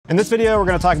In this video, we're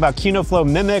going to talk about Kino Flo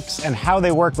mimics and how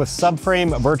they work with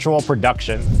subframe virtual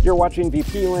production. You're watching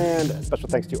VP Land. Special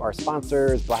thanks to our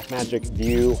sponsors, Blackmagic,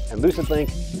 View, and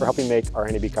LucidLink for helping make our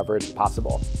NAB coverage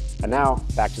possible. And now,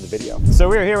 back to the video. So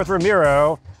we're here with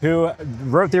Ramiro, who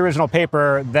wrote the original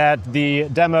paper that the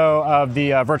demo of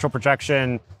the virtual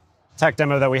projection tech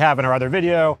demo that we have in our other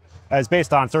video is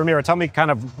based on. So Ramiro, tell me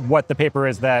kind of what the paper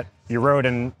is that you wrote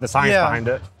and the science behind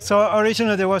it. So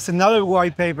originally there was another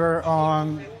white paper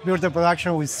on virtual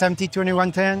production with SMPTE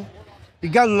 2110. It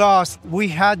got lost. We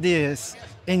had this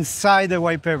inside the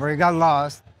white paper. It got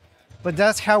lost. But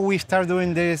that's how we start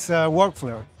doing this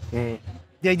workflow.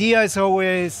 The idea is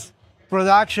always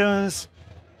productions,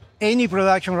 any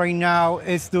production right now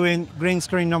is doing green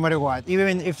screen no matter what,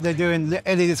 even if they're doing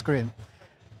LED screen.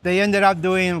 They ended up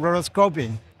doing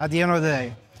rotoscoping at the end of the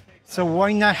day. So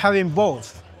why not having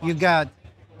both? You got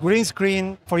green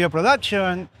screen for your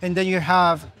production, and then you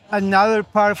have another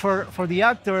part for the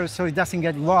actor so it doesn't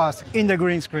get lost in the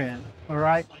green screen, all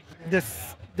right?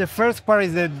 The first part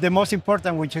is the most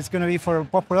important, which is gonna be for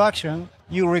post-production.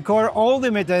 You record all the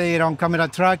metadata on camera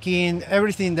tracking,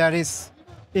 everything that is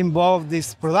involved in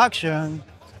this production,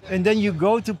 and then you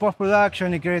go to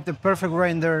post-production and create the perfect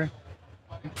render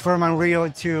from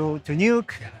Unreal to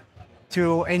Nuke,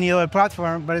 to any other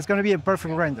platform, but it's gonna be a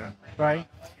perfect render, right?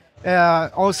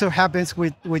 Also happens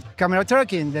with camera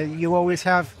tracking, that you always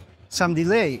have some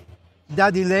delay.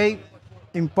 That delay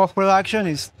in post-production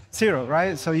is 0,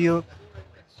 right? So you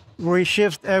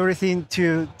reshift everything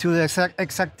to the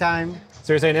exact time.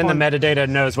 So you're saying in the metadata it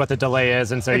knows what the delay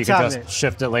is, and so you can just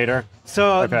shift it later?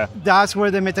 So that's where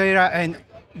the metadata, and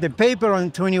the paper on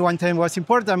 2110 was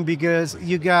important because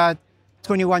you got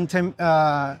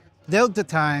 2110 delta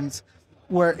times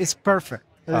where it's perfect.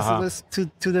 It's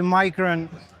to the micron,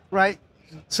 right?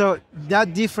 So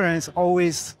that difference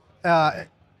always,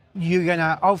 you're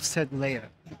gonna offset later.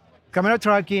 Camera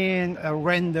tracking,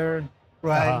 render,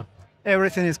 right?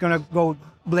 Everything is gonna go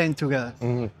blend together.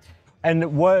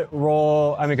 And what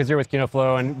role, I mean, because you're with Kino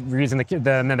Flo and we're using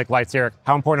the mimic lights here,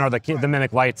 how important are the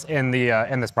mimic lights in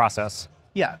this process?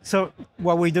 Yeah, so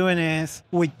what we're doing is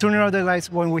we turn off the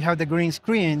lights when we have the green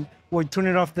screen, we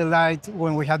turn off the light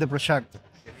when we have the projector.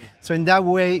 So in that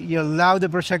way, you allow the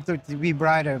projector to be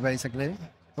brighter, basically,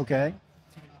 okay?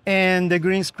 And the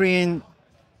green screen,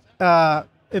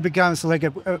 it becomes like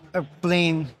a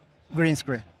plain green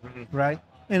screen, right?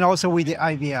 And also with the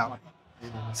IBL.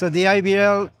 So the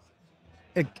IBL,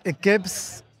 it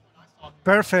keeps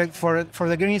perfect for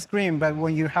the green screen, but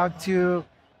when you have to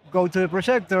go to the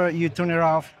projector, you turn it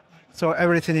off, so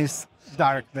everything is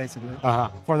dark, basically,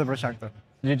 for the projector.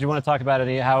 Did you want to talk about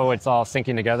how it's all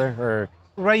syncing together, or?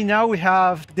 Right now we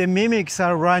have the mimics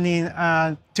are running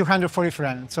at 240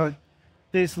 frames. So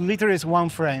this literally is one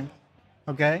frame,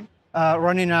 okay?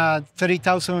 Running at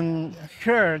 30,000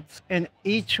 hertz, and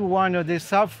each one of these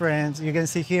subframes, you can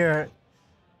see here,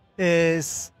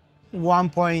 is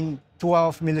 1.12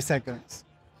 milliseconds.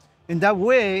 In that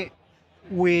way,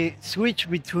 we switch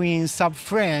between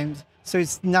subframes, so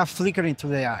it's not flickering to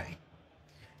the eye.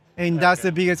 And that's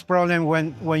the biggest problem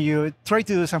when you try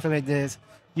to do something like this.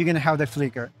 You're gonna have the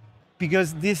flicker.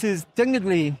 Because this is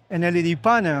technically an LED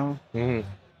panel,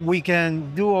 we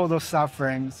can do all those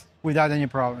subframes without any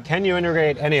problem. Can you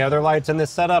integrate any other lights in this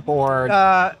setup, or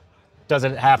does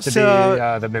it have to be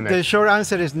the mimic? The short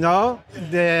answer is no.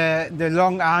 The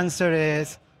long answer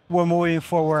is we're moving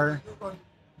forward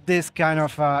this kind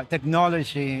of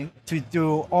technology to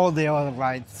do all the other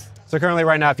lights. So currently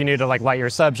right now, if you need to light your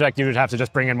subject, you would have to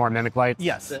just bring in more mimic lights?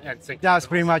 Yes, that's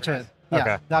pretty much it.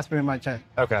 Yeah, that's pretty much it.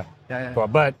 Okay, cool.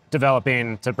 But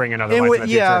developing to bring in other lights in the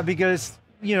future? Yeah, because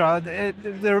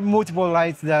there are multiple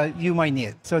lights that you might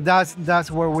need. So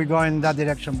that's where we're going in that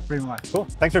direction pretty much. Cool,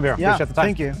 thanks Ramiro. Appreciate the time.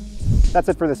 Thank you. That's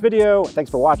it for this video. Thanks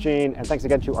for watching, and thanks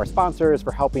again to our sponsors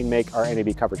for helping make our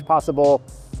NAB coverage possible.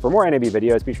 For more NAB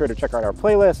videos, be sure to check out our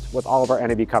playlist with all of our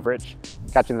NAB coverage.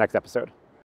 Catch you in the next episode.